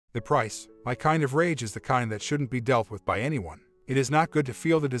The price. My kind of rage is the kind that shouldn't be dealt with by anyone. It is not good to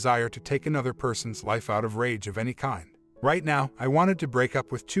feel the desire to take another person's life out of rage of any kind. Right now, I wanted to break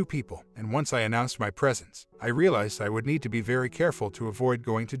up with two people, and once I announced my presence, I realized I would need to be very careful to avoid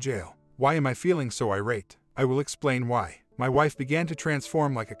going to jail. Why am I feeling so irate? I will explain why. My wife began to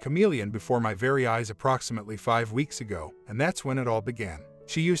transform like a chameleon before my very eyes approximately 5 weeks ago, and that's when it all began.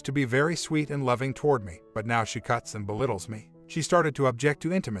 She used to be very sweet and loving toward me, but now she cuts and belittles me. She started to object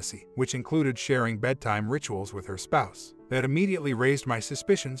to intimacy, which included sharing bedtime rituals with her spouse. That immediately raised my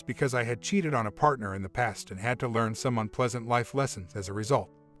suspicions because I had cheated on a partner in the past and had to learn some unpleasant life lessons as a result.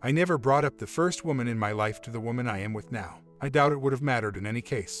 I never brought up the first woman in my life to the woman I am with now. I doubt it would have mattered in any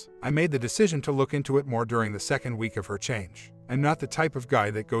case. I made the decision to look into it more during the second week of her change. I'm not the type of guy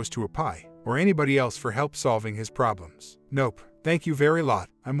that goes to a pie or anybody else for help solving his problems. Nope. Thank you very lot.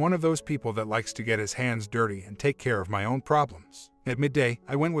 I'm one of those people that likes to get his hands dirty and take care of my own problems. At midday,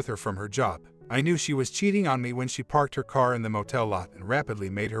 I went with her from her job. I knew she was cheating on me when she parked her car in the motel lot and rapidly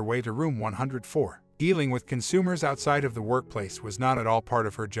made her way to room 104. Dealing with consumers outside of the workplace was not at all part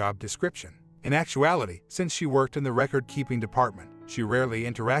of her job description. In actuality, since she worked in the record-keeping department, she rarely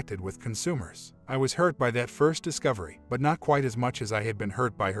interacted with consumers. I was hurt by that first discovery, but not quite as much as I had been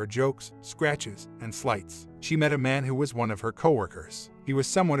hurt by her jokes, scratches, and slights. She met a man who was one of her coworkers. He was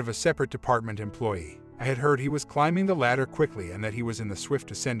somewhat of a separate department employee. I had heard he was climbing the ladder quickly and that he was in the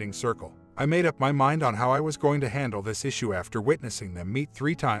swift ascending circle. I made up my mind on how I was going to handle this issue after witnessing them meet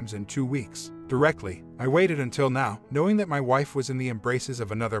 3 times in 2 weeks. Directly, I waited until now, knowing that my wife was in the embraces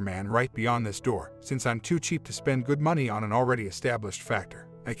of another man right beyond this door, since I'm too cheap to spend good money on an already established factor.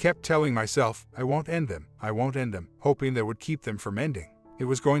 I kept telling myself, I won't end them, hoping that would keep them from ending. It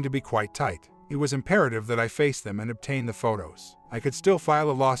was going to be quite tight. It was imperative that I face them and obtain the photos. I could still file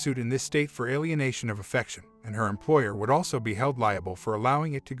a lawsuit in this state for alienation of affection, and her employer would also be held liable for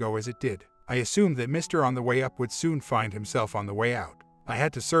allowing it to go as it did. I assumed that Mr. On the way up would soon find himself on the way out. I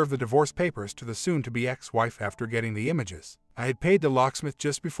had to serve the divorce papers to the soon-to-be ex-wife after getting the images. I had paid the locksmith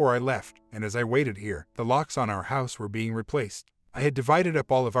just before I left, and as I waited here, the locks on our house were being replaced. I had divided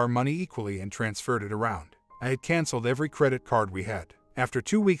up all of our money equally and transferred it around. I had canceled every credit card we had. After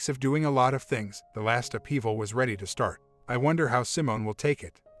 2 weeks of doing a lot of things, the last upheaval was ready to start. I wonder how Simone will take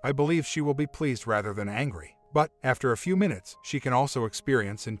it. I believe she will be pleased rather than angry. But, after a few minutes, she can also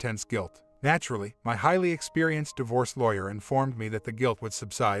experience intense guilt. Naturally, my highly experienced divorce lawyer informed me that the guilt would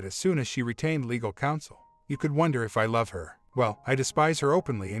subside as soon as she retained legal counsel. You could wonder if I love her. Well, I despise her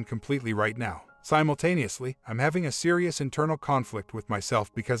openly and completely right now. Simultaneously, I'm having a serious internal conflict with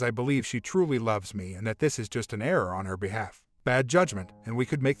myself because I believe she truly loves me and that this is just an error on her behalf. Bad judgment, and we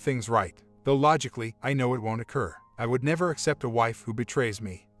could make things right. Though logically, I know it won't occur. I would never accept a wife who betrays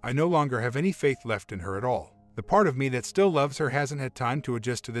me. I no longer have any faith left in her at all. The part of me that still loves her hasn't had time to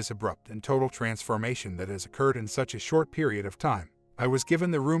adjust to this abrupt and total transformation that has occurred in such a short period of time. I was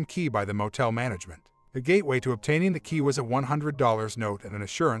given the room key by the motel management. The gateway to obtaining the key was a $100 note and an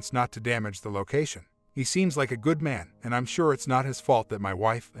assurance not to damage the location. He seems like a good man, and I'm sure it's not his fault that my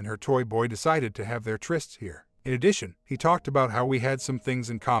wife and her toy boy decided to have their trysts here. In addition, he talked about how we had some things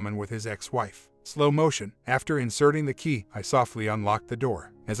in common with his ex-wife. Slow motion. After inserting the key, I softly unlocked the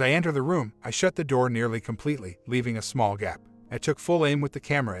door. As I enter the room, I shut the door nearly completely, leaving a small gap. I took full aim with the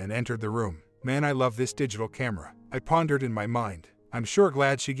camera and entered the room. Man, I love this digital camera. I pondered in my mind. I'm sure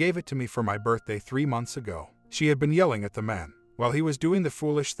glad she gave it to me for my birthday 3 months ago. She had been yelling at the man. While he was doing the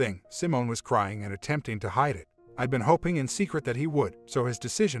foolish thing, Simone was crying and attempting to hide it. I'd been hoping in secret that he would, so his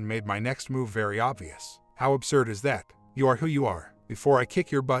decision made my next move very obvious. How absurd is that? You are who you are. Before I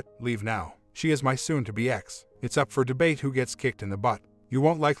kick your butt, leave now. She is my soon-to-be ex. It's up for debate who gets kicked in the butt. You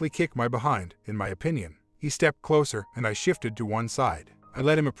won't likely kick my behind, in my opinion. He stepped closer, and I shifted to one side. I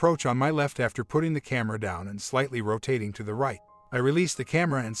let him approach on my left after putting the camera down and slightly rotating to the right. I released the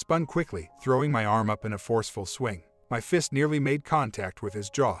camera and spun quickly, throwing my arm up in a forceful swing. My fist nearly made contact with his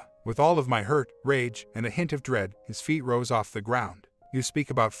jaw. With all of my hurt, rage, and a hint of dread, his feet rose off the ground. You speak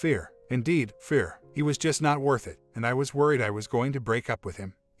about fear. Indeed, fear. He was just not worth it, and I was worried I was going to break up with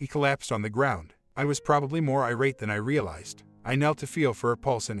him. He collapsed on the ground. I was probably more irate than I realized. I knelt to feel for a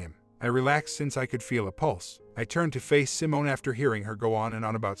pulse in him. I relaxed since I could feel a pulse. I turned to face Simone after hearing her go on and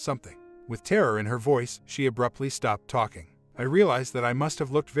on about something. With terror in her voice, she abruptly stopped talking. I realized that I must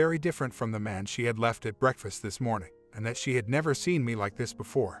have looked very different from the man she had left at breakfast this morning, and that she had never seen me like this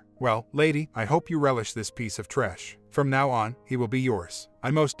before. Well, lady, I hope you relish this piece of trash. From now on, he will be yours.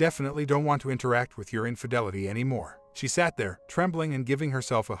 I most definitely don't want to interact with your infidelity anymore. She sat there, trembling and giving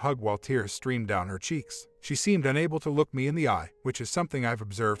herself a hug while tears streamed down her cheeks. She seemed unable to look me in the eye, which is something I've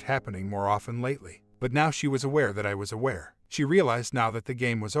observed happening more often lately. But now she was aware that I was aware. She realized now that the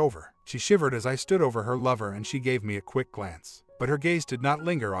game was over. She shivered as I stood over her lover and she gave me a quick glance. But her gaze did not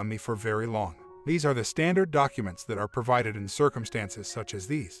linger on me for very long. These are the standard documents that are provided in circumstances such as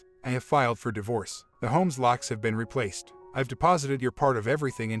these. I have filed for divorce. The home's locks have been replaced. I've deposited your part of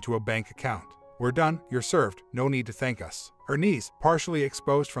everything into a bank account. We're done, you're served, no need to thank us. Her knees, partially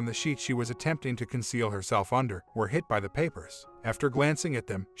exposed from the sheet she was attempting to conceal herself under, were hit by the papers. After glancing at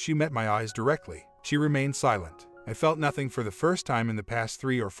them, she met my eyes directly. She remained silent. I felt nothing for the first time in the past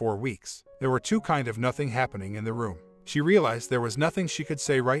 3 or 4 weeks. There were two kinds of nothing happening in the room. She realized there was nothing she could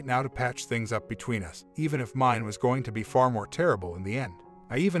say right now to patch things up between us, even if mine was going to be far more terrible in the end.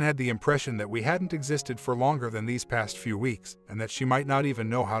 I even had the impression that we hadn't existed for longer than these past few weeks, and that she might not even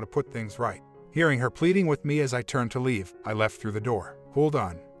know how to put things right. Hearing her pleading with me as I turned to leave, I left through the door. Hold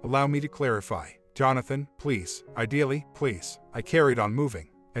on. Allow me to clarify. Jonathan, please. Ideally, please. I carried on moving.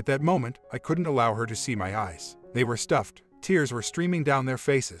 At that moment, I couldn't allow her to see my eyes. They were stuffed. Tears were streaming down their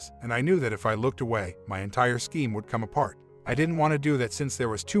faces, and I knew that if I looked away, my entire scheme would come apart. I didn't want to do that since there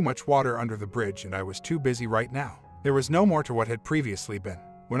was too much water under the bridge and I was too busy right now. There was no more to what had previously been.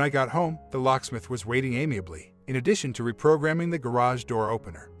 When I got home, the locksmith was waiting amiably. In addition to reprogramming the garage door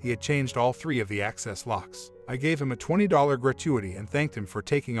opener, he had changed all 3 of the access locks. I gave him a $20 gratuity and thanked him for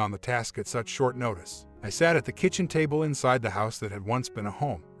taking on the task at such short notice. I sat at the kitchen table inside the house that had once been a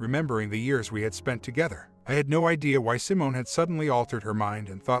home, remembering the years we had spent together. I had no idea why Simone had suddenly altered her mind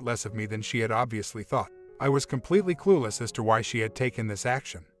and thought less of me than she had obviously thought. I was completely clueless as to why she had taken this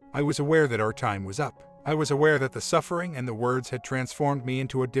action. I was aware that our time was up. I was aware that the suffering and the words had transformed me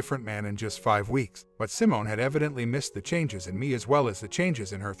into a different man in just 5 weeks, but Simone had evidently missed the changes in me as well as the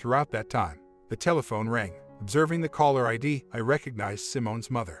changes in her throughout that time. The telephone rang. Observing the caller ID, I recognized Simone's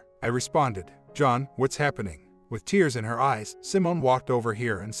mother. I responded, "John, what's happening?" With tears in her eyes, Simone walked over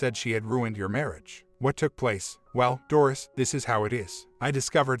here and said she had ruined your marriage. What took place? Well, Doris, this is how it is. I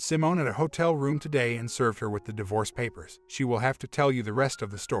discovered Simone at a hotel room today and served her with the divorce papers. She will have to tell you the rest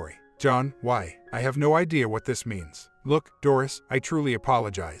of the story. John, why? I have no idea what this means. Look, Doris, I truly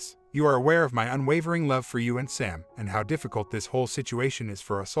apologize. You are aware of my unwavering love for you and Sam, and how difficult this whole situation is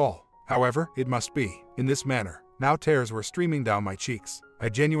for us all. However, it must be. In this manner. Now tears were streaming down my cheeks. I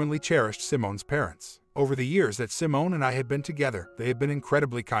genuinely cherished Simone's parents. Over the years that Simone and I had been together, they had been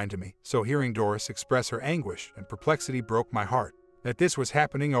incredibly kind to me, so hearing Doris express her anguish and perplexity broke my heart. That this was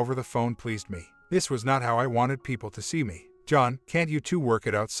happening over the phone pleased me. This was not how I wanted people to see me. John, can't you two work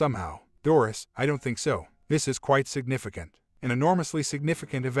it out somehow? Doris, I don't think so. This is quite significant. An enormously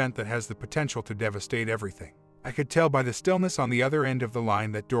significant event that has the potential to devastate everything. I could tell by the stillness on the other end of the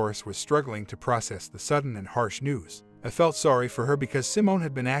line that Doris was struggling to process the sudden and harsh news. I felt sorry for her because Simone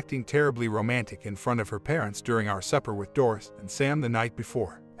had been acting terribly romantic in front of her parents during our supper with Doris and Sam the night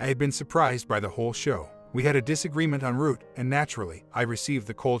before. I had been surprised by the whole show. We had a disagreement en route, and naturally, I received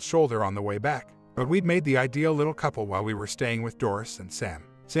the cold shoulder on the way back. But we'd made the ideal little couple while we were staying with Doris and Sam.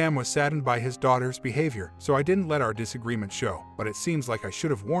 Sam was saddened by his daughter's behavior, so I didn't let our disagreement show, but it seems like I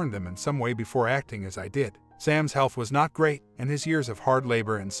should have warned them in some way before acting as I did. Sam's health was not great, and his years of hard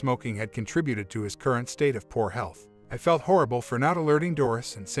labor and smoking had contributed to his current state of poor health. I felt horrible for not alerting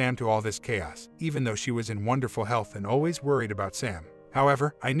Doris and Sam to all this chaos, even though she was in wonderful health and always worried about Sam.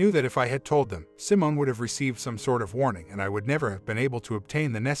 However, I knew that if I had told them, Simone would have received some sort of warning and I would never have been able to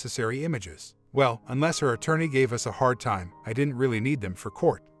obtain the necessary images. Well, unless her attorney gave us a hard time, I didn't really need them for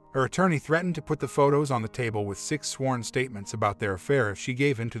court. Her attorney threatened to put the photos on the table with 6 sworn statements about their affair if she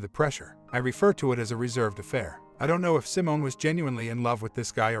gave in to the pressure. I refer to it as a reserved affair. I don't know if Simone was genuinely in love with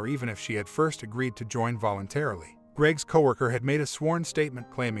this guy or even if she had first agreed to join voluntarily. Greg's coworker had made a sworn statement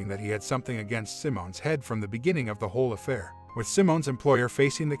claiming that he had something against Simone's head from the beginning of the whole affair. With Simone's employer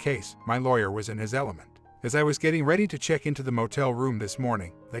facing the case, my lawyer was in his element. As I was getting ready to check into the motel room this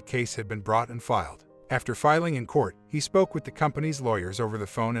morning, that case had been brought and filed. After filing in court, he spoke with the company's lawyers over the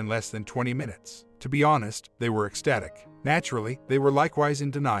phone in less than 20 minutes. To be honest, they were ecstatic. Naturally, they were likewise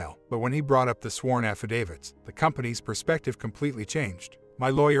in denial, but when he brought up the sworn affidavits, the company's perspective completely changed. My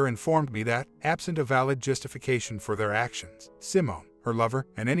lawyer informed me that, absent a valid justification for their actions, Simone, her lover,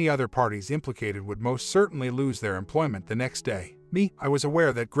 and any other parties implicated would most certainly lose their employment the next day. I was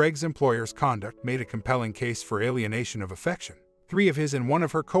aware that Greg's employer's conduct made a compelling case for alienation of affection. 3 of his and 1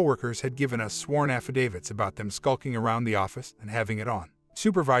 of her coworkers had given us sworn affidavits about them skulking around the office and having it on.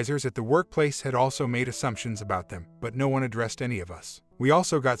 Supervisors at the workplace had also made assumptions about them, but no one addressed any of us. We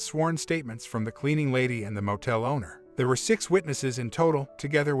also got sworn statements from the cleaning lady and the motel owner. There were 6 witnesses in total,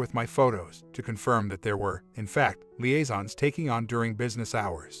 together with my photos, to confirm that there were, in fact, liaisons taking on during business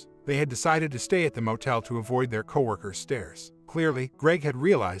hours. They had decided to stay at the motel to avoid their coworkers' stares. Clearly, Greg had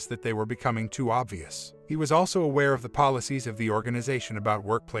realized that they were becoming too obvious. He was also aware of the policies of the organization about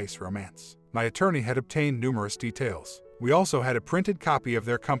workplace romance. My attorney had obtained numerous details. We also had a printed copy of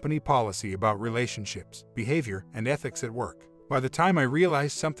their company policy about relationships, behavior, and ethics at work. By the time I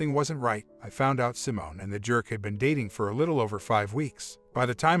realized something wasn't right, I found out Simone and the jerk had been dating for a little over 5 weeks. By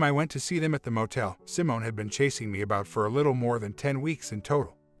the time I went to see them at the motel, Simone had been chasing me about for a little more than 10 weeks in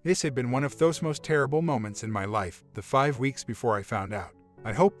total. This had been one of those most terrible moments in my life, the 5 weeks before I found out.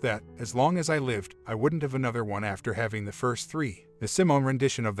 I hoped that, as long as I lived, I wouldn't have another one after having the first 3. The Simone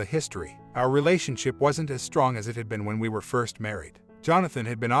rendition of the history. Our relationship wasn't as strong as it had been when we were first married. Jonathan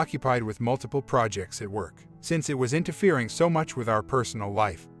had been occupied with multiple projects at work. Since it was interfering so much with our personal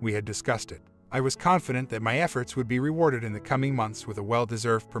life, we had discussed it. I was confident that my efforts would be rewarded in the coming months with a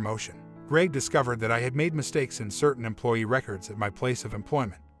well-deserved promotion. Greg discovered that I had made mistakes in certain employee records at my place of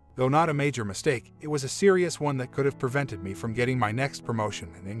employment. Though not a major mistake, it was a serious one that could have prevented me from getting my next promotion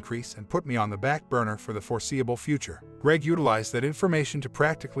and increase and put me on the back burner for the foreseeable future. Greg utilized that information to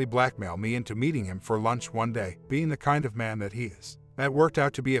practically blackmail me into meeting him for lunch one day, being the kind of man that he is. That worked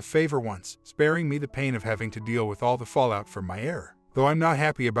out to be a favor once, sparing me the pain of having to deal with all the fallout from my error. Though I'm not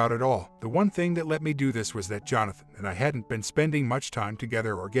happy about it all, the one thing that let me do this was that Jonathan and I hadn't been spending much time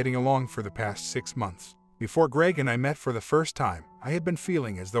together or getting along for the past 6 months. Before Greg and I met for the first time, I had been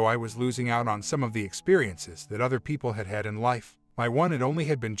feeling as though I was losing out on some of the experiences that other people had had in life. My one and only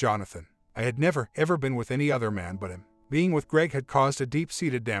had been Jonathan. I had never, ever been with any other man but him. Being with Greg had caused a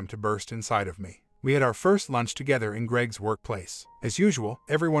deep-seated dam to burst inside of me. We had our first lunch together in Greg's workplace. As usual,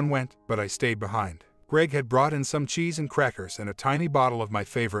 everyone went, but I stayed behind. Greg had brought in some cheese and crackers and a tiny bottle of my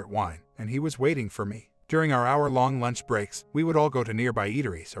favorite wine, and he was waiting for me. During our hour-long lunch breaks, we would all go to nearby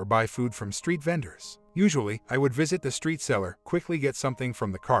eateries or buy food from street vendors. Usually, I would visit the street seller, quickly get something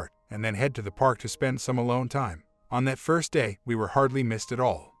from the cart, and then head to the park to spend some alone time. On that first day, we were hardly missed at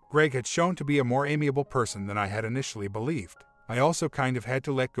all. Greg had shown to be a more amiable person than I had initially believed. I also kind of had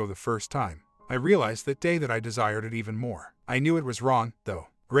to let go the first time. I realized that day that I desired it even more. I knew it was wrong, though.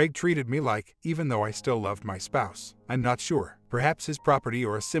 Greg treated me like, even though I still loved my spouse. I'm not sure. Perhaps his property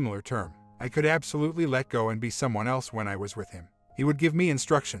or a similar term. I could absolutely let go and be someone else when I was with him. He would give me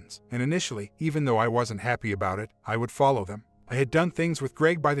instructions, and initially, even though I wasn't happy about it, I would follow them. I had done things with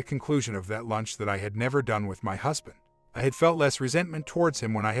Greg by the conclusion of that lunch that I had never done with my husband. I had felt less resentment towards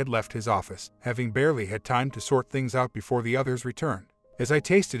him when I had left his office, having barely had time to sort things out before the others returned. As I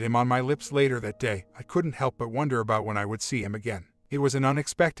tasted him on my lips later that day, I couldn't help but wonder about when I would see him again. It was an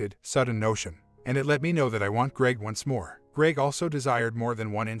unexpected, sudden notion, and it let me know that I want Greg once more. Greg also desired more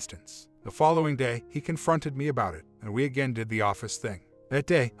than one instance. The following day, he confronted me about it, and we again did the office thing. That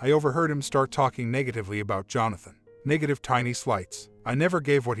day, I overheard him start talking negatively about Jonathan. Negative tiny slights. I never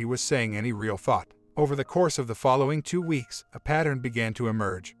gave what he was saying any real thought. Over the course of the following 2 weeks, a pattern began to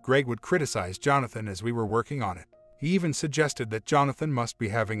emerge. Greg would criticize Jonathan as we were working on it. He even suggested that Jonathan must be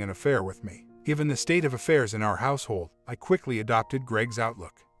having an affair with me. Given the state of affairs in our household, I quickly adopted Greg's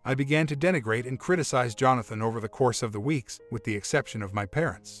outlook. I began to denigrate and criticize Jonathan over the course of the weeks, with the exception of my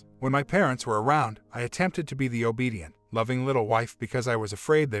parents. When my parents were around, I attempted to be the obedient, loving little wife because I was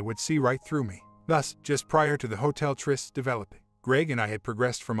afraid they would see right through me. Thus, just prior to the hotel tryst developing, Greg and I had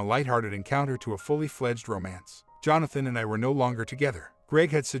progressed from a lighthearted encounter to a fully fledged romance. Jonathan and I were no longer together. Greg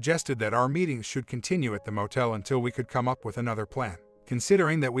had suggested that our meetings should continue at the motel until we could come up with another plan.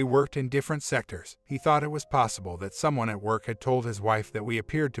 Considering that we worked in different sectors, he thought it was possible that someone at work had told his wife that we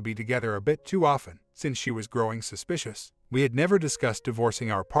appeared to be together a bit too often, since she was growing suspicious. We had never discussed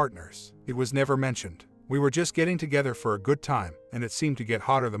divorcing our partners. It was never mentioned. We were just getting together for a good time, and it seemed to get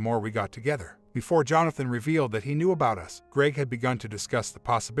hotter the more we got together. Before Jonathan revealed that he knew about us, Greg had begun to discuss the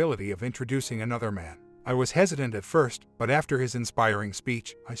possibility of introducing another man. I was hesitant at first, but after his inspiring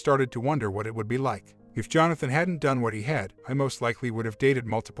speech, I started to wonder what it would be like. If Jonathan hadn't done what he had, I most likely would have dated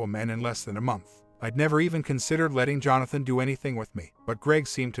multiple men in less than a month. I'd never even considered letting Jonathan do anything with me, but Greg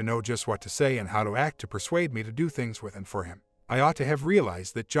seemed to know just what to say and how to act to persuade me to do things with and for him. I ought to have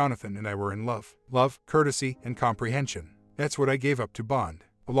realized that Jonathan and I were in love. Love, courtesy, and comprehension. That's what I gave up to Bond.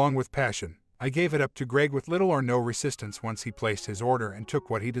 Along with passion, I gave it up to Greg with little or no resistance once he placed his order and took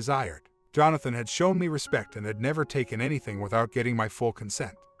what he desired. Jonathan had shown me respect and had never taken anything without getting my full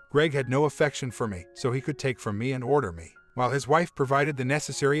consent. Greg had no affection for me, so he could take from me and order me. While his wife provided the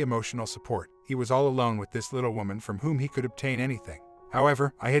necessary emotional support, he was all alone with this little woman from whom he could obtain anything.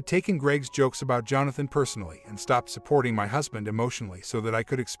 However, I had taken Greg's jokes about Jonathan personally and stopped supporting my husband emotionally so that I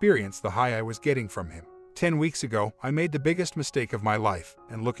could experience the high I was getting from him. 10 weeks ago, I made the biggest mistake of my life,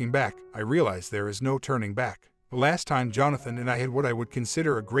 and looking back, I realized there is no turning back. The last time Jonathan and I had what I would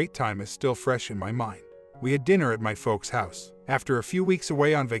consider a great time is still fresh in my mind. We had dinner at my folks' house. After a few weeks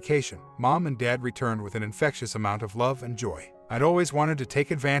away on vacation, Mom and Dad returned with an infectious amount of love and joy. I'd always wanted to take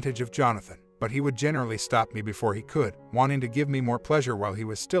advantage of Jonathan, but he would generally stop me before he could, wanting to give me more pleasure while he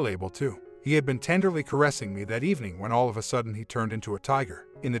was still able to. He had been tenderly caressing me that evening when all of a sudden he turned into a tiger.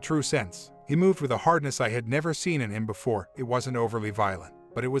 In the true sense, he moved with a hardness I had never seen in him before. It wasn't overly violent,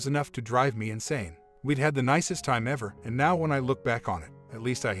 but it was enough to drive me insane. We'd had the nicest time ever, and now when I look back on it, at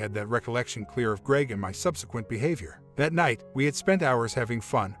least I had that recollection clear of Greg and my subsequent behavior. That night, we had spent hours having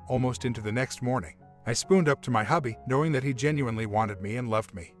fun, almost into the next morning. I spooned up to my hubby, knowing that he genuinely wanted me and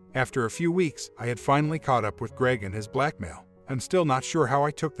loved me. After a few weeks, I had finally caught up with Greg and his blackmail. I'm still not sure how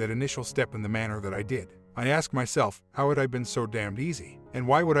I took that initial step in the manner that I did. I ask myself, how had I been so damned easy? And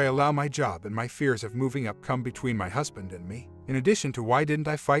why would I allow my job and my fears of moving up come between my husband and me? In addition to why didn't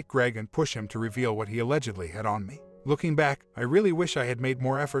I fight Greg and push him to reveal what he allegedly had on me? Looking back, I really wish I had made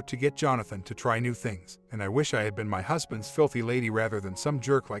more effort to get Jonathan to try new things, and I wish I had been my husband's filthy lady rather than some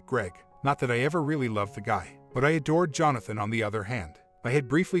jerk like Greg. Not that I ever really loved the guy, but I adored Jonathan on the other hand. I had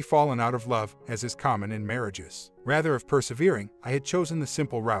briefly fallen out of love, as is common in marriages. Rather of persevering, I had chosen the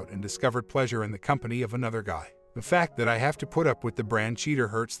simple route and discovered pleasure in the company of another guy. The fact that I have to put up with the brand cheater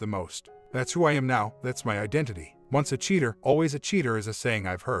hurts the most. That's who I am now, that's my identity. Once a cheater, always a cheater is a saying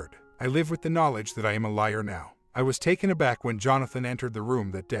I've heard. I live with the knowledge that I am a liar now. I was taken aback when Jonathan entered the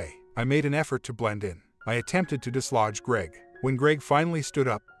room that day. I made an effort to blend in. I attempted to dislodge Greg. When Greg finally stood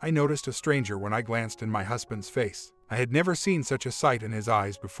up, I noticed a stranger when I glanced in my husband's face. I had never seen such a sight in his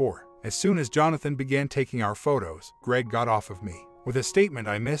eyes before. As soon as Jonathan began taking our photos, Greg got off of me. With a statement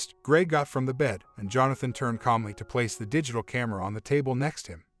I missed, Greg got from the bed, and Jonathan turned calmly to place the digital camera on the table next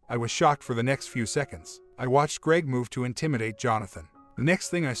to him. I was shocked for the next few seconds. I watched Greg move to intimidate Jonathan. The next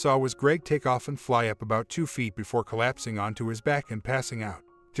thing I saw was Greg take off and fly up about 2 feet before collapsing onto his back and passing out.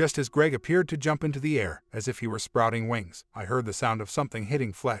 Just as Greg appeared to jump into the air, as if he were sprouting wings, I heard the sound of something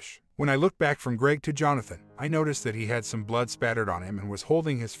hitting flesh. When I looked back from Greg to Jonathan, I noticed that he had some blood spattered on him and was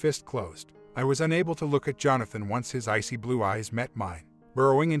holding his fist closed. I was unable to look at Jonathan once his icy blue eyes met mine.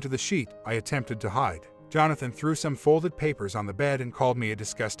 Burrowing into the sheet, I attempted to hide. Jonathan threw some folded papers on the bed and called me a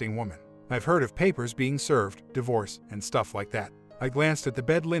disgusting woman. I've heard of papers being served, divorce, and stuff like that. I glanced at the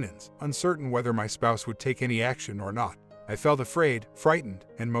bed linens, uncertain whether my spouse would take any action or not. I felt afraid, frightened,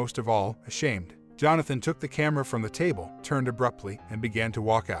 and most of all, ashamed. Jonathan took the camera from the table, turned abruptly, and began to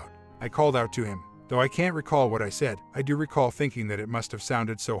walk out. I called out to him. Though I can't recall what I said, I do recall thinking that it must have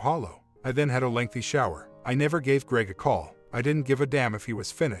sounded so hollow. I then had a lengthy shower. I never gave Greg a call. I didn't give a damn if he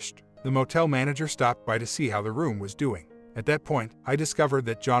was finished. The motel manager stopped by to see how the room was doing. At that point, I discovered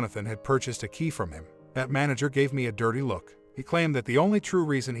that Jonathan had purchased a key from him. That manager gave me a dirty look. He claimed that the only true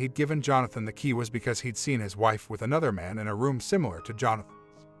reason he'd given Jonathan the key was because he'd seen his wife with another man in a room similar to Jonathan's.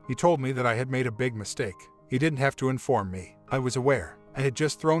 He told me that I had made a big mistake. He didn't have to inform me. I was aware. I had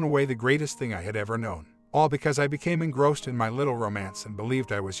just thrown away the greatest thing I had ever known. All because I became engrossed in my little romance and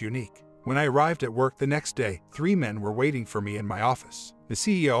believed I was unique. When I arrived at work the next day, 3 men were waiting for me in my office. The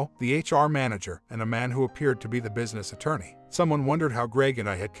CEO, the HR manager, and a man who appeared to be the business attorney. Someone wondered how Greg and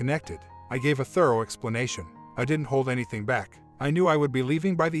I had connected. I gave a thorough explanation. I didn't hold anything back. I knew I would be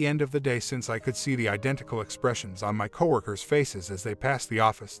leaving by the end of the day since I could see the identical expressions on my coworkers' faces as they passed the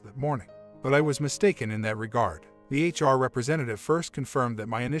office that morning. But I was mistaken in that regard. The HR representative first confirmed that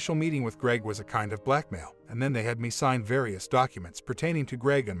my initial meeting with Greg was a kind of blackmail, and then they had me sign various documents pertaining to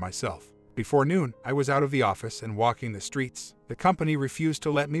Greg and myself. Before noon, I was out of the office and walking the streets. The company refused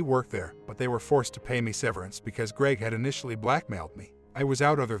to let me work there, but they were forced to pay me severance because Greg had initially blackmailed me. I was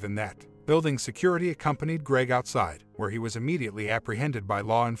out other than that. Building security accompanied Greg outside, where he was immediately apprehended by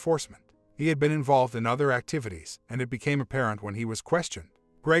law enforcement. He had been involved in other activities, and it became apparent when he was questioned.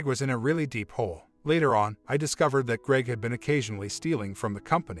 Greg was in a really deep hole. Later on, I discovered that Greg had been occasionally stealing from the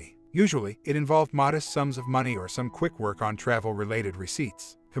company. Usually, it involved modest sums of money or some quick work on travel-related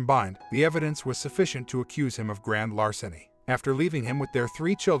receipts. Combined, the evidence was sufficient to accuse him of grand larceny. After leaving him with their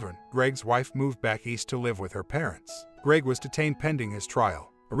 3 children, Greg's wife moved back east to live with her parents. Greg was detained pending his trial.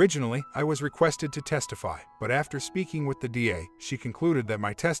 Originally, I was requested to testify, but after speaking with the DA, she concluded that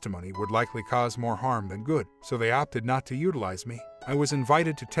my testimony would likely cause more harm than good, so they opted not to utilize me. I was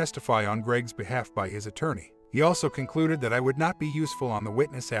invited to testify on Greg's behalf by his attorney. He also concluded that I would not be useful on the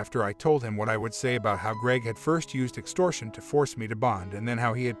witness after I told him what I would say about how Greg had first used extortion to force me to bond and then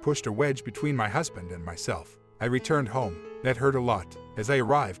how he had pushed a wedge between my husband and myself. I returned home. That hurt a lot. As I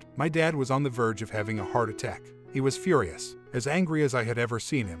arrived, my dad was on the verge of having a heart attack. He was furious, as angry as I had ever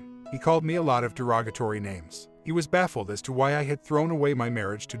seen him. He called me a lot of derogatory names. He was baffled as to why I had thrown away my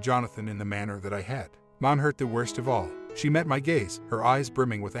marriage to Jonathan in the manner that I had. Mom hurt the worst of all. She met my gaze, her eyes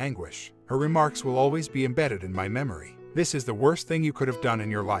brimming with anguish. Her remarks will always be embedded in my memory. This is the worst thing you could have done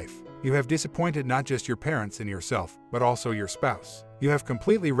in your life. You have disappointed not just your parents and yourself, but also your spouse. You have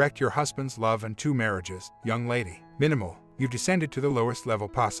completely wrecked your husband's love and 2 marriages, young lady. Minimal. You've descended to the lowest level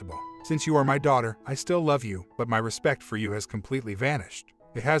possible. Since you are my daughter, I still love you, but my respect for you has completely vanished.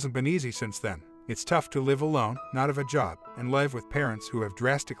 It hasn't been easy since then. It's tough to live alone, not have a job, and live with parents who have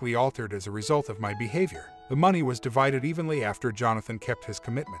drastically altered as a result of my behavior. The money was divided evenly after Jonathan kept his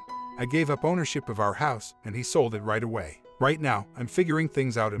commitment. I gave up ownership of our house, and he sold it right away. Right now, I'm figuring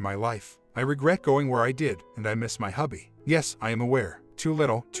things out in my life. I regret going where I did, and I miss my hubby. Yes, I am aware. Too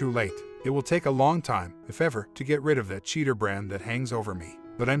little, too late. It will take a long time, if ever, to get rid of that cheater brand that hangs over me.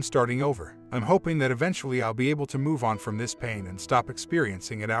 But I'm starting over. I'm hoping that eventually I'll be able to move on from this pain and stop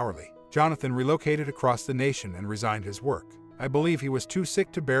experiencing it hourly. Jonathan relocated across the nation and resigned his work. I believe he was too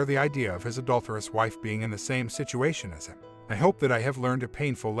sick to bear the idea of his adulterous wife being in the same situation as him. I hope that I have learned a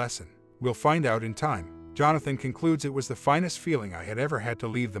painful lesson. We'll find out in time. Jonathan concludes it was the finest feeling I had ever had to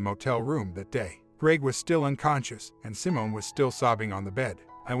leave the motel room that day. Greg was still unconscious, and Simone was still sobbing on the bed.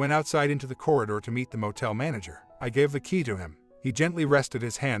 I went outside into the corridor to meet the motel manager. I gave the key to him. He gently rested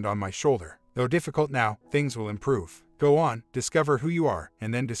his hand on my shoulder. Though difficult now, things will improve. Go on, discover who you are,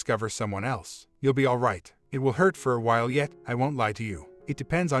 and then discover someone else. You'll be all right. It will hurt for a while yet, I won't lie to you. It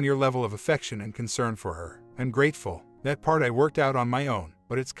depends on your level of affection and concern for her. I'm grateful. That part I worked out on my own,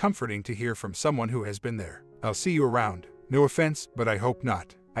 but it's comforting to hear from someone who has been there. I'll see you around. No offense, but I hope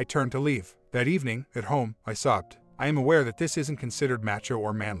not. I turned to leave. That evening, at home, I sobbed. I am aware that this isn't considered macho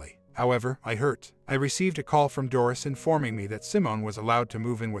or manly. However, I hurt. I received a call from Doris informing me that Simone was allowed to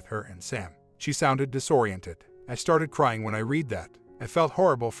move in with her and Sam. She sounded disoriented. I started crying when I read that. I felt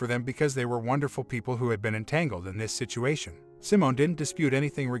horrible for them because they were wonderful people who had been entangled in this situation. Simone didn't dispute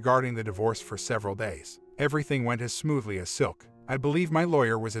anything regarding the divorce for several days. Everything went as smoothly as silk. I believe my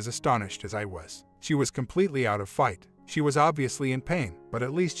lawyer was as astonished as I was. She was completely out of fight. She was obviously in pain, but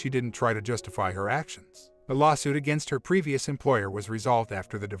at least she didn't try to justify her actions. The lawsuit against her previous employer was resolved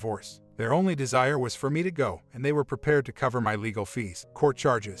after the divorce. Their only desire was for me to go, and they were prepared to cover my legal fees, court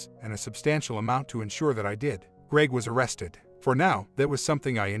charges, and a substantial amount to ensure that I did. Greg was arrested. For now, that was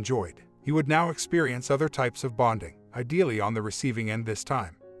something I enjoyed. He would now experience other types of bonding, ideally on the receiving end this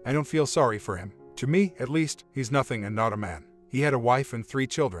time. I don't feel sorry for him. To me, at least, he's nothing and not a man. He had a wife and 3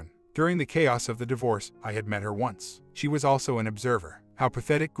 children. During the chaos of the divorce, I had met her once. She was also an observer. How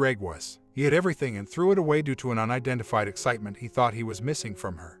pathetic Greg was. He had everything and threw it away due to an unidentified excitement he thought he was missing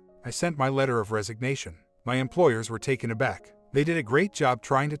from her. I sent my letter of resignation. My employers were taken aback. They did a great job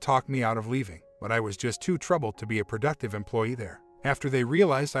trying to talk me out of leaving, but I was just too troubled to be a productive employee there. After they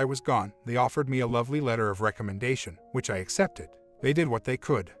realized I was gone, they offered me a lovely letter of recommendation, which I accepted. They did what they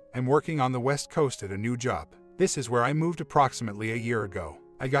could. I'm working on the West Coast at a new job. This is where I moved approximately a year ago.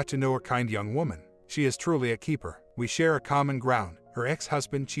 I got to know a kind young woman. She is truly a keeper. We share a common ground. Her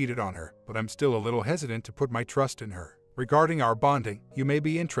ex-husband cheated on her, but I'm still a little hesitant to put my trust in her. Regarding our bonding, you may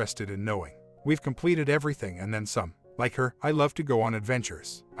be interested in knowing. We've completed everything and then some. Like her, I love to go on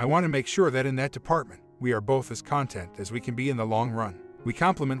adventures. I want to make sure that in that department, we are both as content as we can be in the long run. We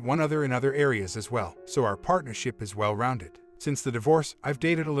complement one another in other areas as well, so our partnership is well-rounded. Since the divorce, I've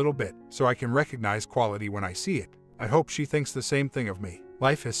dated a little bit, so I can recognize quality when I see it. I hope she thinks the same thing of me.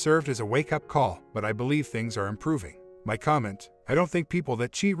 Life has served as a wake-up call, but I believe things are improving. My comment: I don't think people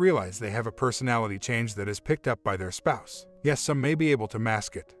that cheat realize they have a personality change that is picked up by their spouse. Yes, some may be able to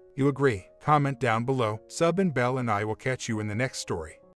mask it. You agree? Comment down below. Sub and Bell and I will catch you in the next story.